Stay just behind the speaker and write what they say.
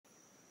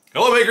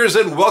Hello makers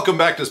and welcome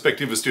back to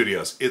Spectiva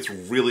Studios. It's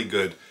really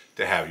good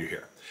to have you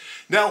here.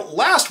 Now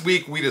last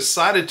week we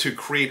decided to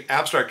create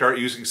abstract art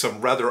using some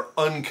rather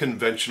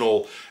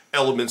unconventional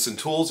elements and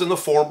tools in the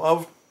form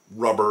of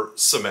rubber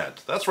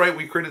cement. That's right,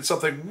 we created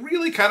something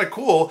really kind of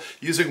cool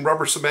using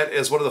rubber cement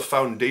as one of the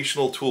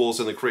foundational tools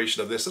in the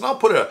creation of this, and I'll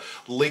put a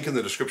link in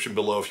the description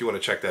below if you want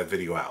to check that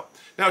video out.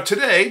 Now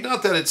today,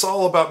 not that it's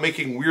all about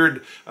making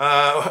weird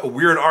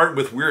art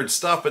with weird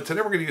stuff, but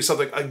today we're going to use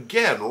something,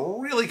 again,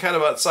 really kind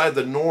of outside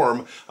the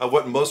norm of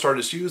what most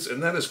artists use,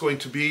 and that is going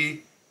to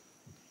be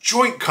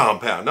joint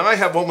compound. Now I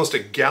have almost a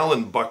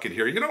gallon bucket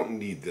here. You don't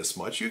need this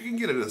much. You can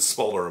get it in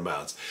smaller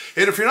amounts.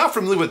 And if you're not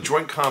familiar with what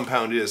joint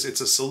compound is, it's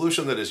a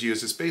solution that is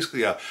used. It's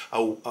basically a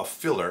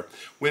filler.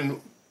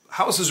 When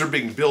houses are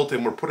being built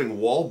and we're putting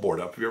wallboard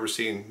up, have you ever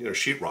seen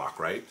sheetrock,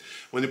 right?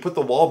 When they put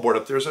the wallboard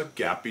up, there's a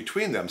gap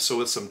between them. So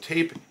with some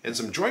tape and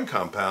some joint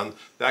compound,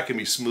 that can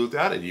be smoothed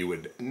out and you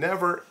would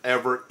never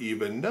ever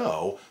even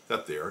know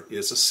that there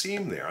is a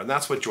seam there. And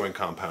that's what joint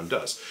compound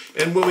does.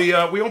 And when we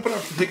open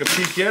up to take a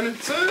peek in,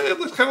 it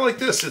looks kind of like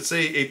this. It's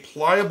a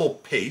pliable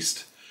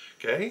paste.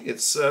 Okay,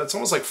 it's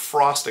almost like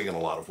frosting in a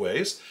lot of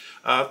ways.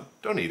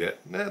 Don't eat it.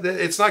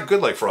 It's not good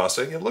like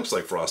frosting. It looks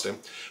like frosting.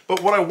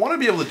 But what I want to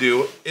be able to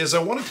do is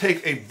I want to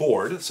take a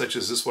board, such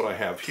as this one I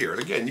have here. And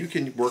again, you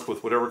can work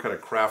with whatever kind of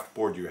craft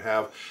board you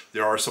have.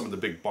 There are some of the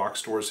big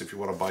box stores if you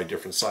want to buy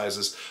different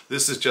sizes.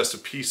 This is just a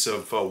piece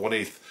of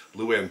 1/8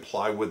 Luan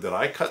plywood that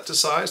I cut to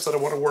size that I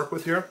want to work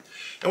with here.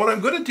 And what I'm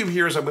going to do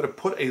here is I'm going to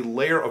put a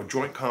layer of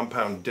joint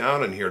compound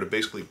down in here to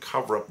basically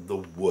cover up the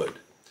wood.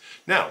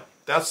 Now,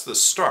 that's the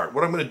start.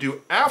 What I'm going to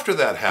do after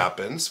that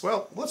happens,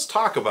 well, let's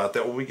talk about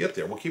that when we get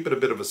there. We'll keep it a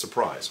bit of a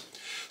surprise.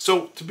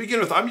 So to begin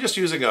with, I'm just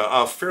using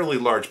a fairly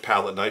large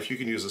palette knife. You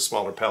can use a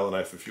smaller palette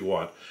knife if you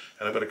want.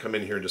 And I'm going to come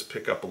in here and just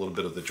pick up a little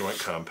bit of the joint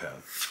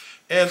compound.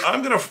 And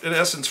I'm going to, in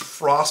essence,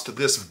 frost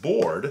this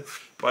board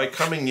by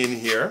coming in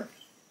here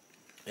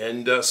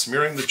and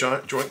smearing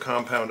the joint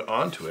compound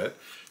onto it.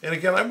 And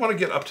again, I want to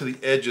get up to the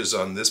edges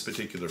on this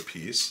particular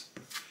piece.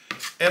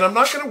 And I'm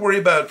not going to worry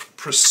about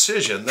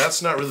precision.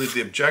 That's not really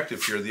the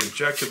objective here. The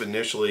objective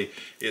initially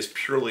is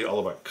purely all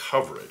about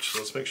coverage. So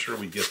let's make sure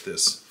we get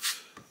this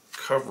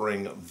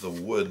covering the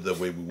wood the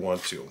way we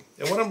want to.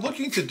 And what I'm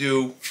looking to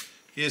do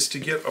is to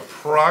get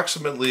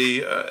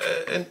approximately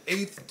an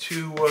eighth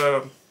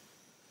to,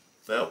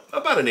 well,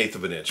 about an eighth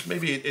of an inch.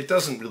 Maybe it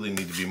doesn't really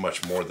need to be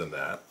much more than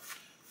that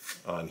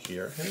on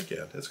here. And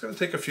again, it's going to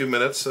take a few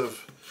minutes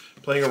of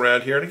playing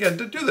around here. And again,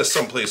 to do this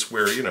someplace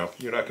where, you're not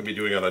going to be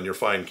doing it on your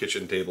fine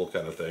kitchen table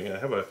kind of thing. I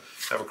have a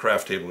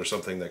craft table or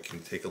something that can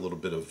take a little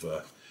bit of,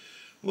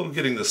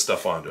 getting this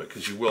stuff onto it,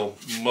 because you will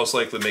most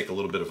likely make a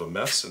little bit of a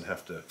mess and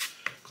have to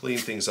clean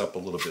things up a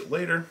little bit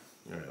later.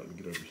 All right, let me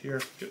get over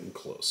here, getting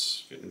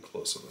close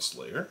on this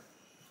layer.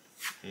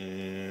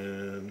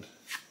 And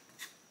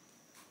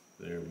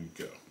there we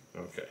go.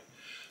 Okay.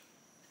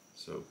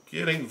 So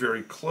getting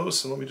very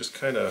close, and let me just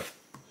kind of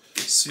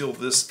seal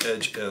this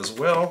edge as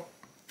well.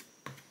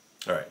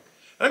 All right,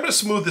 I'm going to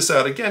smooth this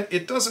out. Again,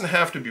 it doesn't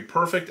have to be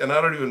perfect, and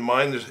I don't even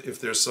mind if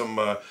there's some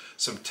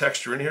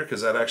texture in here,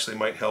 because that actually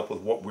might help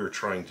with what we're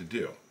trying to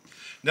do.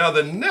 Now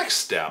the next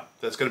step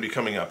that's going to be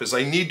coming up is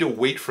I need to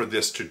wait for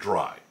this to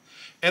dry.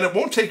 And it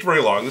won't take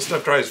very long. This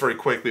stuff dries very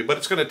quickly, but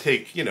it's going to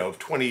take,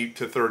 20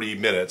 to 30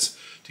 minutes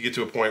to get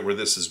to a point where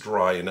this is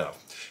dry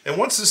enough. And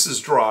once this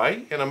is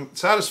dry and I'm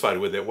satisfied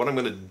with it, what I'm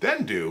going to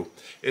then do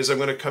is I'm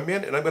going to come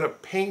in and I'm going to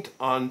paint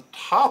on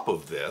top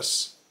of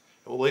this.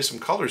 We'll lay some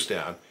colors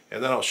down,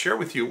 and then I'll share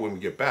with you when we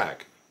get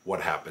back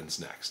what happens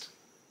next.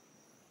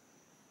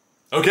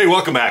 Okay,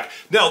 welcome back.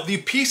 Now, the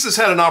piece has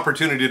had an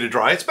opportunity to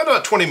dry. It's been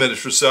about 20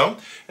 minutes or so.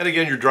 And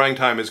again, your drying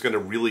time is going to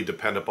really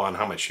depend upon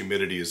how much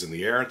humidity is in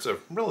the air. It's a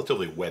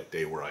relatively wet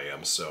day where I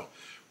am, so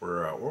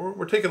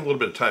we're taking a little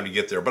bit of time to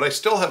get there, but I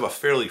still have a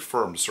fairly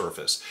firm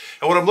surface.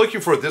 And what I'm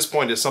looking for at this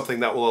point is something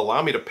that will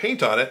allow me to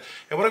paint on it.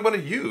 And what I'm going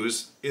to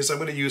use is I'm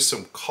going to use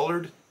some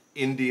colored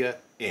India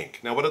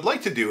ink. Now what I'd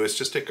like to do is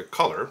just take a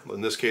color,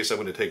 in this case I'm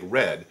going to take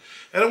red,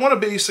 and I want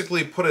to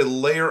basically put a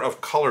layer of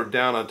color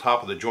down on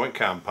top of the joint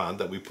compound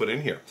that we put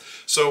in here.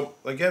 So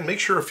again, make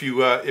sure if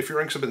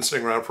your inks have been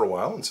sitting around for a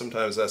while, and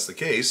sometimes that's the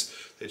case,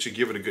 that you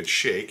give it a good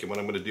shake. And what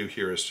I'm going to do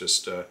here is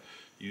just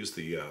use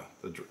the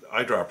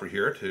eyedropper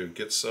here to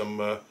get some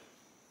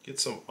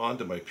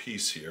onto my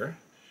piece here.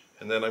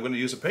 And then I'm going to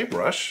use a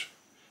paintbrush,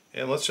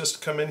 and let's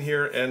just come in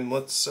here and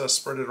let's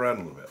spread it around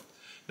a little bit.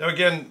 Now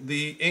again,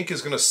 the ink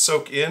is going to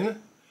soak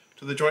in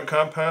to the joint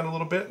compound a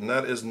little bit, and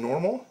that is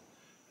normal.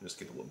 Just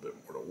get a little bit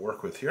more to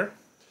work with here.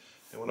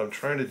 And what I'm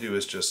trying to do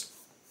is just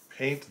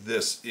paint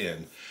this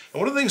in. And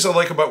one of the things I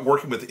like about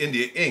working with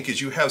India ink is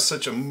you have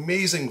such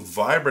amazing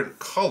vibrant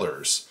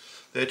colors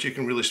that you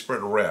can really spread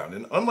around.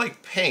 And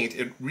unlike paint,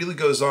 it really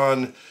goes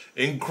on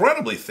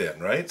incredibly thin,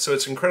 right? So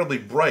it's incredibly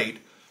bright,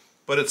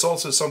 but it's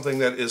also something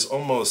that is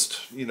almost,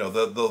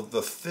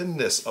 the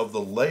thinness of the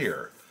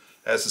layer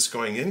as it's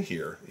going in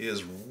here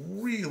is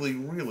really,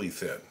 really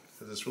thin.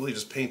 Because it's really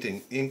just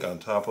painting ink on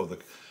top of the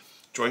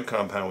joint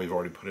compound we've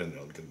already put in there.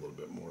 I'll get a little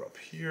bit more up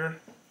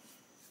here.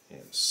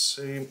 And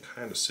same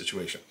kind of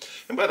situation.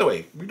 And by the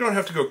way, we don't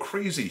have to go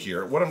crazy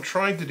here. What I'm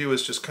trying to do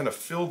is just kind of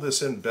fill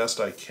this in best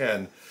I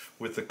can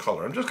with the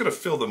color. I'm just going to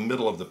fill the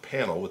middle of the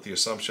panel with the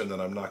assumption that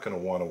I'm not going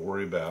to want to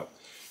worry about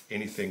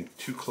anything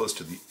too close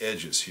to the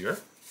edges here.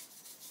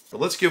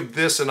 But let's give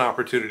this an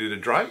opportunity to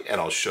dry,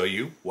 and I'll show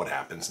you what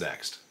happens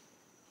next.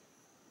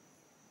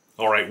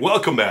 All right,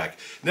 welcome back.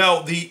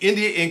 Now, the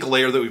India ink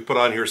layer that we've put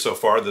on here so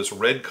far, this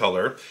red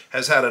color,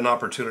 has had an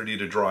opportunity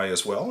to dry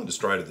as well, and it's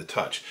dried to the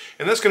touch.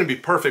 And that's going to be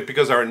perfect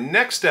because our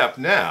next step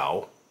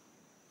now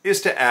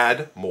is to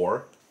add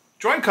more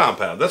joint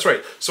compound. That's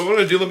right. So what I'm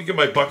going to do, let me get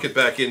my bucket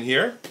back in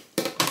here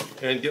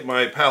and get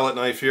my palette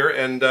knife here.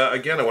 And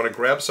again, I want to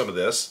grab some of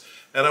this,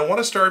 and I want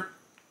to start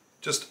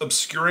just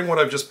obscuring what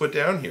I've just put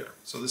down here.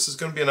 So this is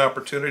going to be an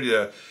opportunity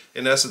to,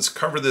 in essence,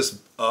 cover this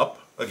up.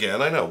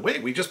 Again, I know,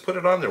 wait, we just put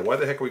it on there. Why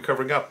the heck are we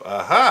covering up?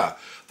 Aha!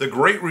 The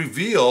great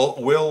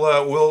reveal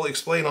will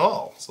explain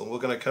all. So we're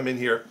going to come in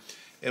here,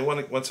 and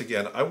once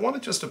again, I want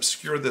to just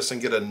obscure this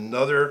and get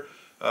another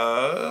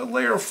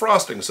layer of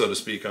frosting, so to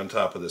speak, on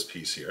top of this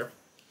piece here.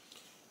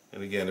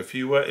 And again, if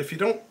you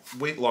don't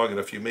wait long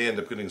enough, you may end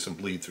up getting some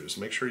bleed through. So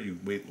make sure you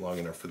wait long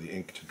enough for the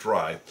ink to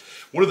dry.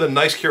 One of the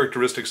nice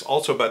characteristics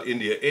also about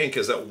India ink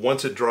is that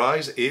once it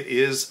dries, it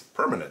is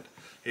permanent.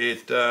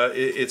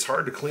 It's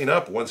hard to clean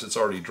up once it's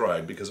already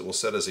dried because it will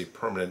set as a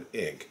permanent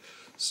ink.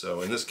 So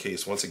in this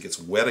case, once it gets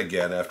wet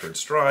again after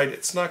it's dried,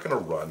 it's not going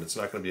to run. It's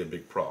not going to be a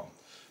big problem.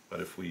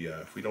 But if we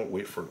don't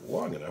wait for it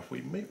long enough,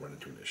 we may run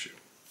into an issue.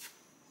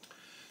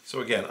 So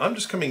again, I'm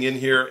just coming in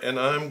here and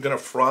I'm going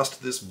to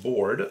frost this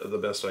board the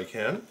best I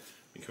can.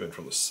 Let me come in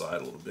from the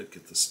side a little bit,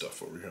 get this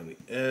stuff over here on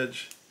the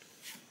edge.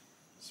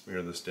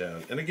 Smear this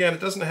down. And again, it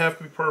doesn't have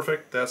to be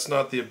perfect. That's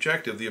not the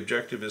objective. The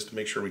objective is to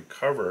make sure we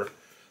cover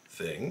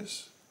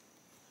things.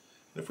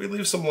 If we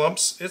leave some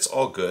lumps, it's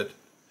all good,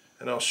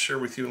 and I'll share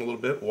with you in a little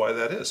bit why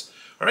that is.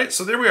 All right,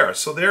 so there we are.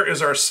 So there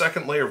is our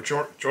second layer of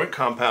joint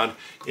compound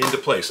into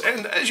place.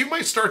 And as you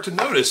might start to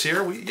notice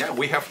here,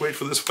 we have to wait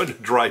for this one to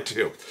dry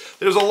too.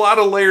 There's a lot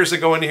of layers that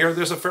go in here.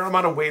 There's a fair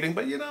amount of waiting,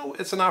 but you know,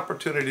 it's an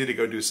opportunity to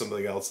go do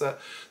something else.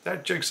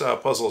 That jigsaw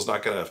puzzle is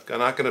not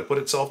gonna put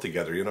itself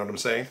together. You know what I'm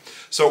saying?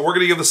 So we're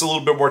gonna give this a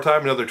little bit more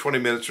time, another 20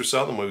 minutes or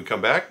so. And when we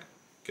come back,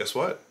 guess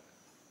what?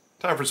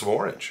 Time for some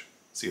orange.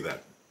 See you then.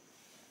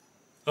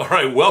 All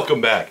right,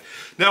 welcome back.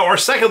 Now, our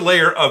second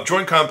layer of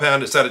joint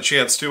compound has had a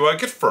chance to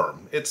get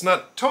firm. It's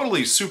not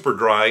totally super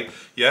dry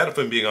yet, if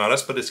I'm being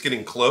honest, but it's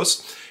getting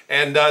close.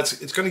 And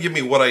it's going to give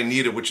me what I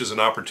needed, which is an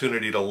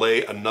opportunity to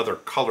lay another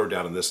color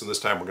down in this. And this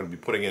time we're going to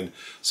be putting in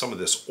some of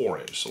this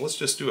orange. So let's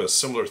just do a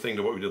similar thing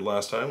to what we did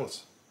last time.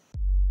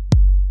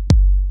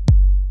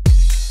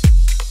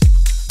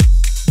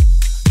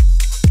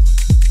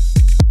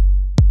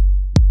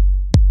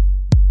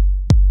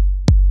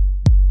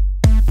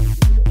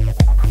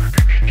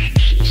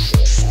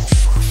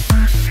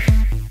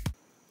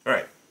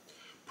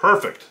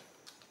 Perfect.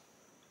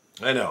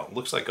 I know,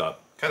 looks like a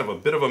kind of a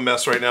bit of a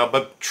mess right now,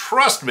 but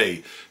trust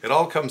me, it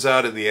all comes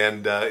out in the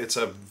end. It's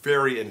a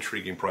very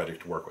intriguing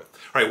project to work with.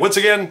 All right, once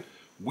again,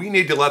 we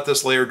need to let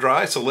this layer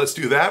dry, so let's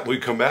do that. When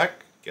we come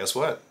back, guess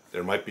what?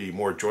 There might be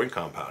more joint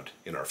compound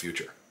in our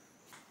future.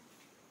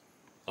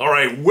 All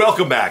right,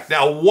 welcome back.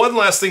 Now, one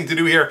last thing to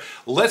do here.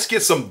 Let's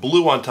get some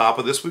blue on top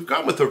of this. We've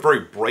gone with a very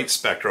bright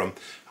spectrum.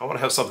 I want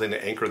to have something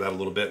to anchor that a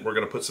little bit. We're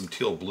going to put some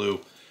teal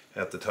blue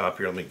at the top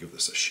here. Let me give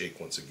this a shake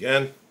once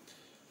again.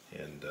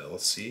 And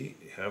let's see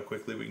how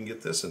quickly we can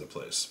get this into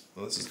place.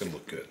 Well, this is going to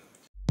look good.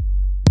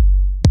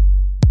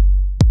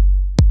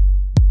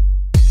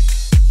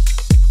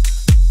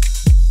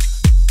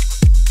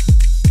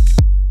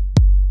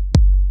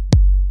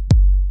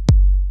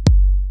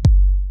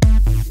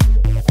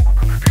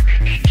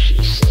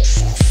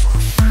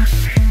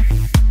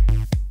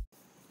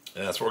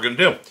 And that's what we're going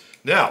to do.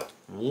 Now,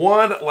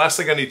 one last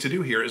thing I need to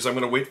do here is I'm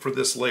going to wait for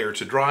this layer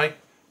to dry,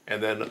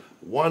 and then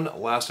one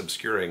last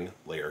obscuring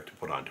layer to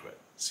put onto it.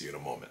 See you in a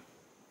moment.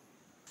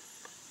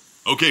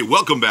 Okay,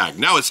 welcome back.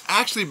 Now, it's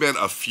actually been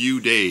a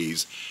few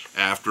days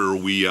after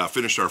we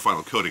finished our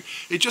final coating.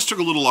 It just took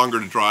a little longer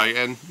to dry,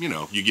 and you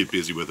know, you get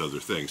busy with other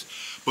things.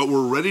 But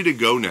we're ready to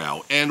go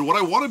now, and what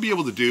I want to be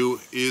able to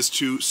do is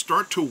to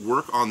start to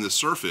work on the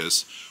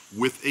surface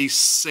with a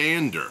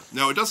sander.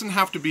 Now, it doesn't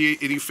have to be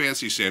any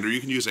fancy sander. You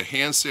can use a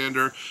hand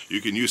sander.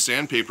 You can use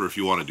sandpaper if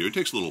you want to do it. It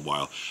takes a little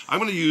while. I'm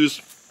going to use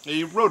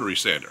a rotary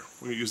sander.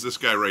 I'm going to use this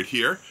guy right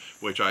here,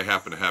 which I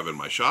happen to have in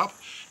my shop.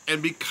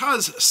 And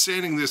because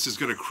sanding this is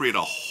going to create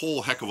a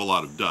whole heck of a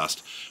lot of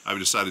dust, I've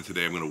decided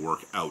today I'm going to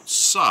work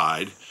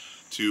outside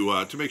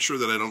to make sure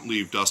that I don't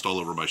leave dust all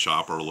over my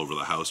shop or all over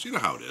the house. You know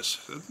how it is.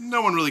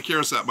 No one really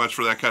cares that much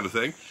for that kind of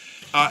thing.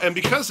 And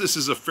because this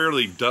is a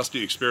fairly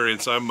dusty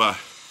experience, I'm going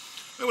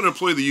to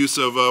employ the use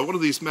of one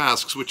of these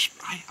masks, which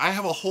I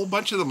have a whole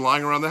bunch of them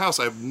lying around the house.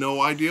 I have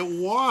no idea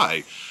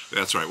why.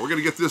 That's right. We're going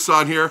to get this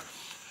on here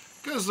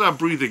because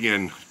breathing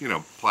in, you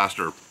know,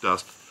 plaster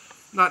dust,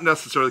 not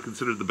necessarily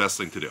considered the best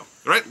thing to do. All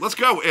right, let's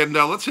go and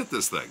let's hit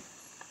this thing.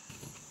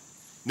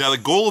 Now, the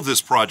goal of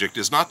this project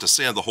is not to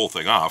sand the whole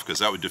thing off, because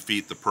that would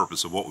defeat the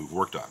purpose of what we've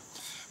worked on.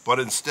 but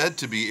instead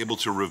to be able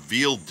to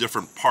reveal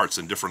different parts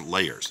and different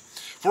layers.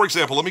 For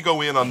example, let me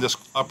go in on this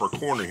upper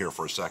corner here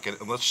for a second,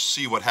 and let's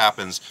see what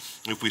happens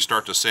if we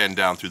start to sand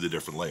down through the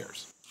different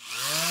layers.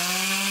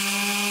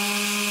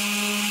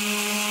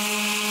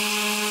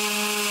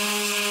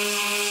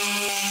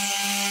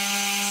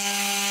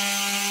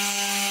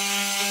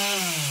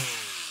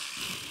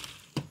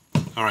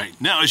 All right,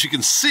 now as you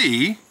can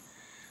see,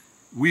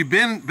 we've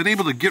been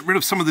able to get rid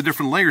of some of the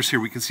different layers here.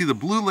 We can see the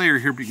blue layer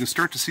here, but you can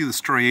start to see the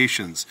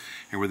striations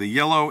and where the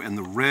yellow and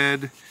the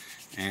red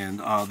and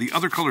the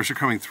other colors are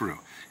coming through.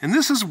 And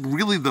this is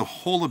really the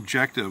whole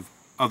objective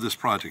of this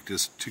project,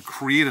 is to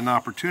create an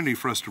opportunity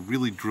for us to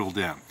really drill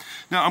down.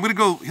 Now I'm going to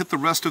go hit the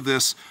rest of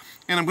this,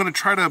 and I'm going to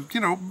try to, I'm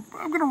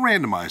going to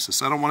randomize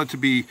this. I don't want it to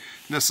be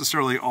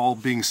necessarily all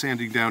being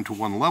sanding down to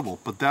one level,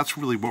 but that's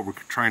really what we're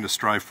trying to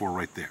strive for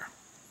right there.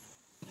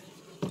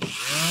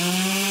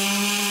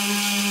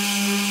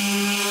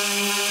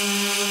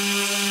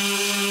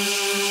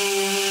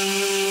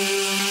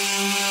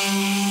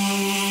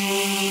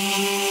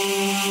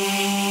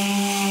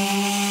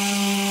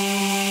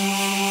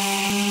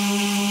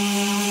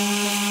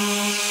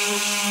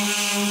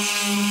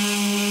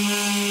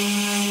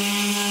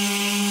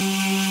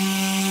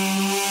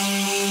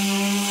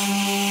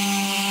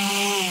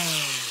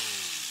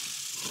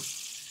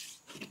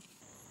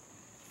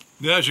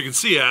 Now, as you can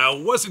see, I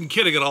wasn't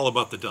kidding at all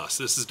about the dust.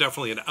 This is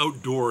definitely an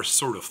outdoor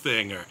sort of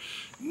thing. Or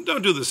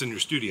don't do this in your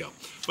studio.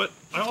 But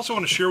I also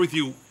want to share with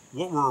you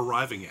what we're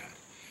arriving at.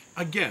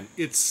 Again,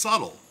 it's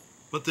subtle,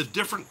 but the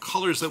different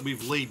colors that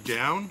we've laid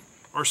down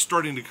are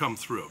starting to come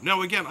through.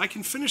 Now again, I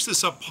can finish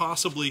this up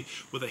possibly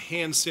with a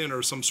hand sand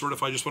or some sort,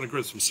 if I just want to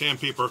grab some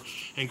sandpaper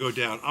and go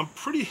down. I'm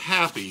pretty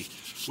happy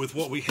with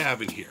what we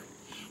have in here.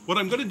 What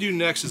I'm going to do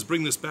next is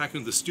bring this back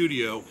into the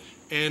studio,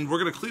 and we're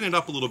going to clean it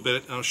up a little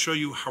bit, and I'll show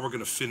you how we're going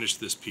to finish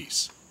this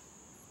piece.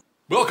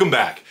 Welcome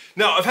back.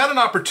 Now, I've had an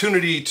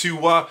opportunity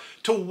to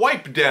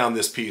wipe down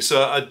this piece.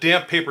 A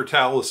damp paper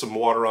towel with some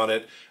water on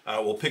it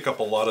will pick up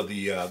a lot of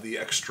the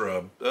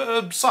extra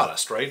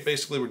sawdust, right?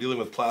 Basically, we're dealing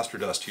with plaster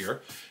dust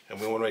here, and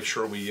we want to make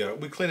sure we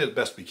clean it as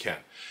best we can.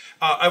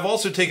 I've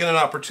also taken an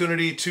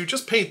opportunity to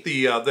just paint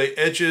the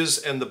edges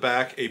and the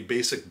back a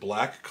basic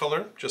black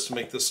color, just to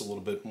make this a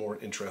little bit more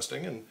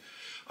interesting, and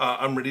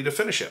I'm ready to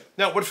finish it.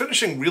 Now, what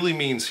finishing really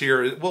means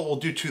here, well, we'll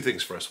do two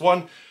things for us.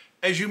 One,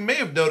 as you may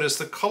have noticed,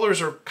 the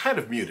colors are kind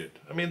of muted.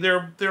 I mean,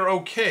 they're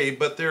okay,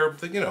 but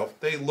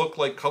they look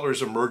like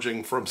colors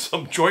emerging from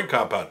some joint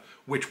compound,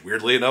 which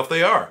weirdly enough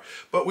they are.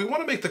 But we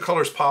want to make the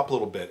colors pop a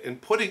little bit,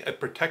 and putting a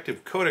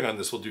protective coating on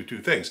this will do two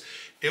things.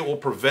 It will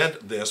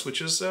prevent this, which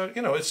is,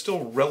 it's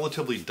still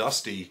relatively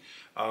dusty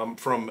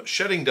from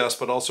shedding dust,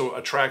 but also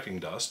attracting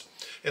dust.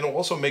 And it'll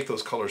also make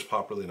those colors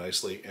pop really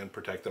nicely and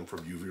protect them from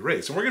UV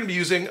rays. And we're going to be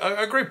using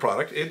a great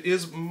product. It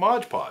is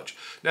Mod Podge.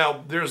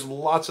 Now, there's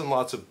lots and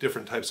lots of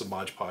different types of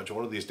Mod Podge.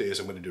 One of these days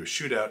I'm going to do a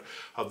shootout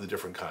of the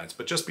different kinds.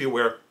 But just be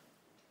aware,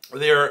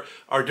 there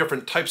are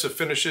different types of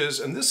finishes,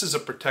 and this is a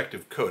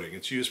protective coating.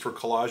 It's used for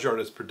collage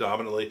artists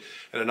predominantly,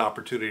 and an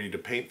opportunity to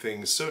paint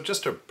things. So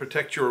just to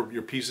protect your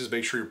pieces,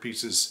 make sure your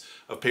pieces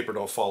of paper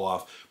don't fall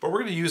off. But we're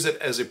going to use it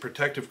as a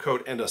protective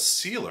coat and a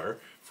sealer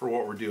for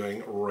what we're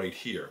doing right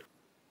here.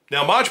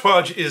 Now, Mod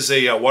Podge is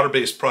a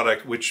water-based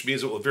product, which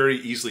means it will very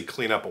easily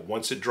clean up, but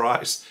once it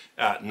dries,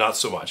 not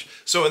so much.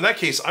 So in that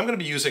case, I'm going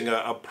to be using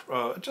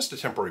just a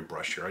temporary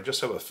brush here. I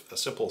just have a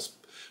simple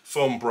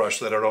foam brush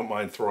that I don't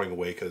mind throwing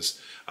away,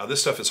 because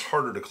this stuff is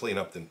harder to clean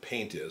up than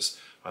paint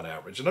is on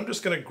average. And I'm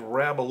just going to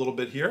grab a little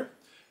bit here,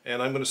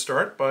 and I'm going to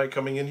start by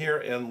coming in here,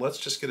 and let's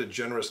just get a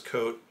generous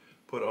coat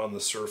put on the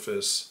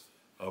surface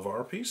of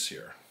our piece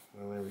here.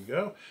 And there we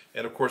go.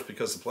 And of course,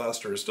 because the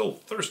plaster is still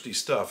thirsty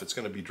stuff, it's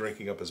going to be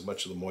drinking up as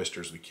much of the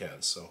moisture as we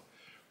can. So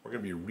we're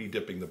going to be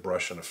re-dipping the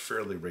brush on a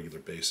fairly regular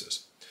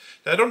basis.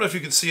 Now, I don't know if you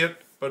can see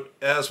it, but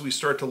as we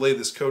start to lay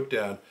this coat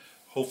down,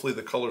 hopefully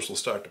the colors will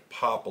start to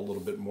pop a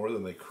little bit more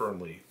than they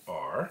currently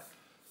are.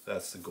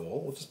 That's the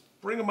goal. We'll just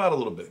bring them out a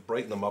little bit,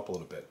 brighten them up a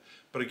little bit.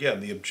 But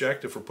again, the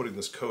objective for putting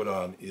this coat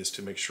on is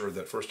to make sure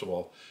that, first of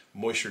all,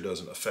 moisture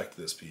doesn't affect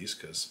this piece,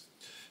 because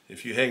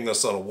if you hang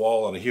this on a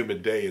wall on a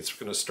humid day, it's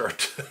going to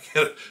start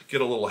to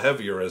get a little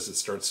heavier as it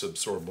starts to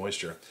absorb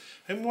moisture.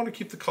 And we want to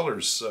keep the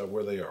colors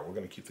where they are. We're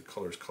going to keep the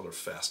colors color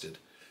fasted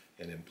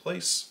and in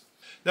place.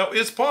 Now,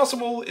 it's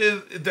possible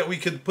that we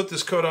could put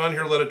this coat on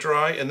here, let it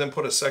dry, and then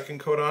put a second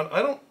coat on.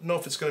 I don't know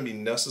if it's going to be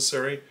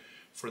necessary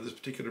for this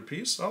particular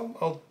piece.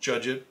 I'll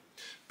judge it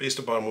based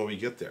upon when we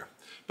get there.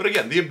 But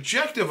again, the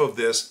objective of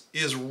this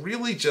is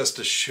really just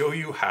to show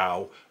you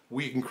how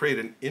we can create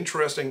an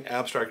interesting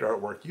abstract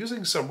artwork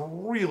using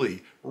some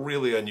really,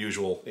 really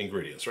unusual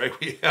ingredients, right?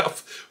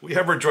 We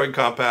have our joint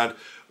compound,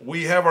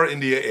 we have our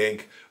India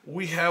ink,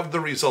 we have the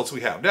results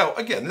we have. Now,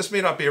 again, this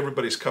may not be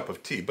everybody's cup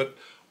of tea, but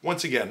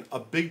once again, a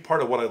big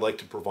part of what I'd like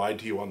to provide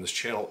to you on this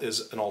channel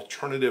is an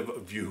alternative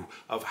view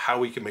of how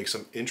we can make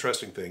some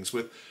interesting things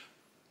with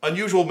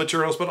unusual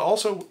materials, but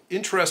also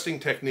interesting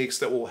techniques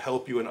that will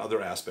help you in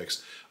other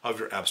aspects of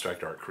your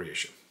abstract art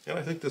creation. And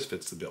I think this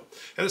fits the bill.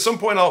 And at some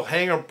point I'll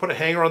put a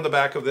hanger on the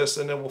back of this,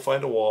 and then we'll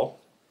find a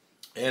wall,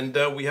 And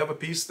we have a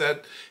piece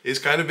that is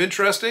kind of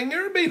interesting,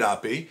 or it may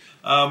not be,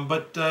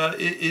 but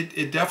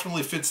it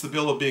definitely fits the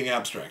bill of being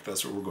abstract.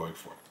 That's what we're going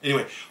for.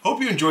 Anyway,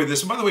 hope you enjoyed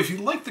this. And by the way, if you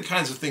like the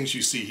kinds of things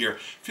you see here,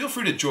 feel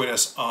free to join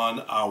us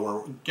on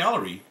our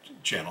gallery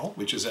channel,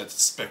 which is at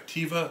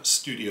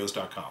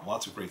spectivastudios.com.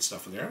 Lots of great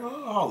stuff in there.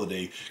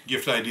 Holiday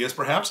gift ideas,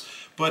 perhaps.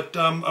 But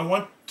I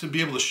want to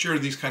be able to share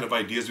these kind of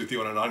ideas with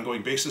you on an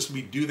ongoing basis.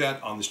 We do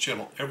that on this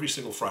channel every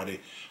single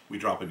Friday. We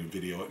drop a new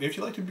video. And if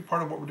you'd like to be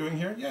part of what we're doing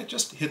here, yeah,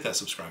 just hit that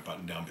subscribe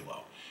button down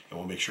below. And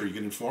we'll make sure you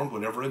get informed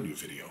whenever a new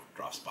video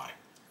drops by.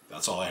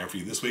 That's all I have for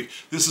you this week.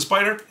 This is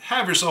Spider.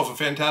 Have yourself a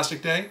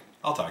fantastic day.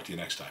 I'll talk to you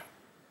next time.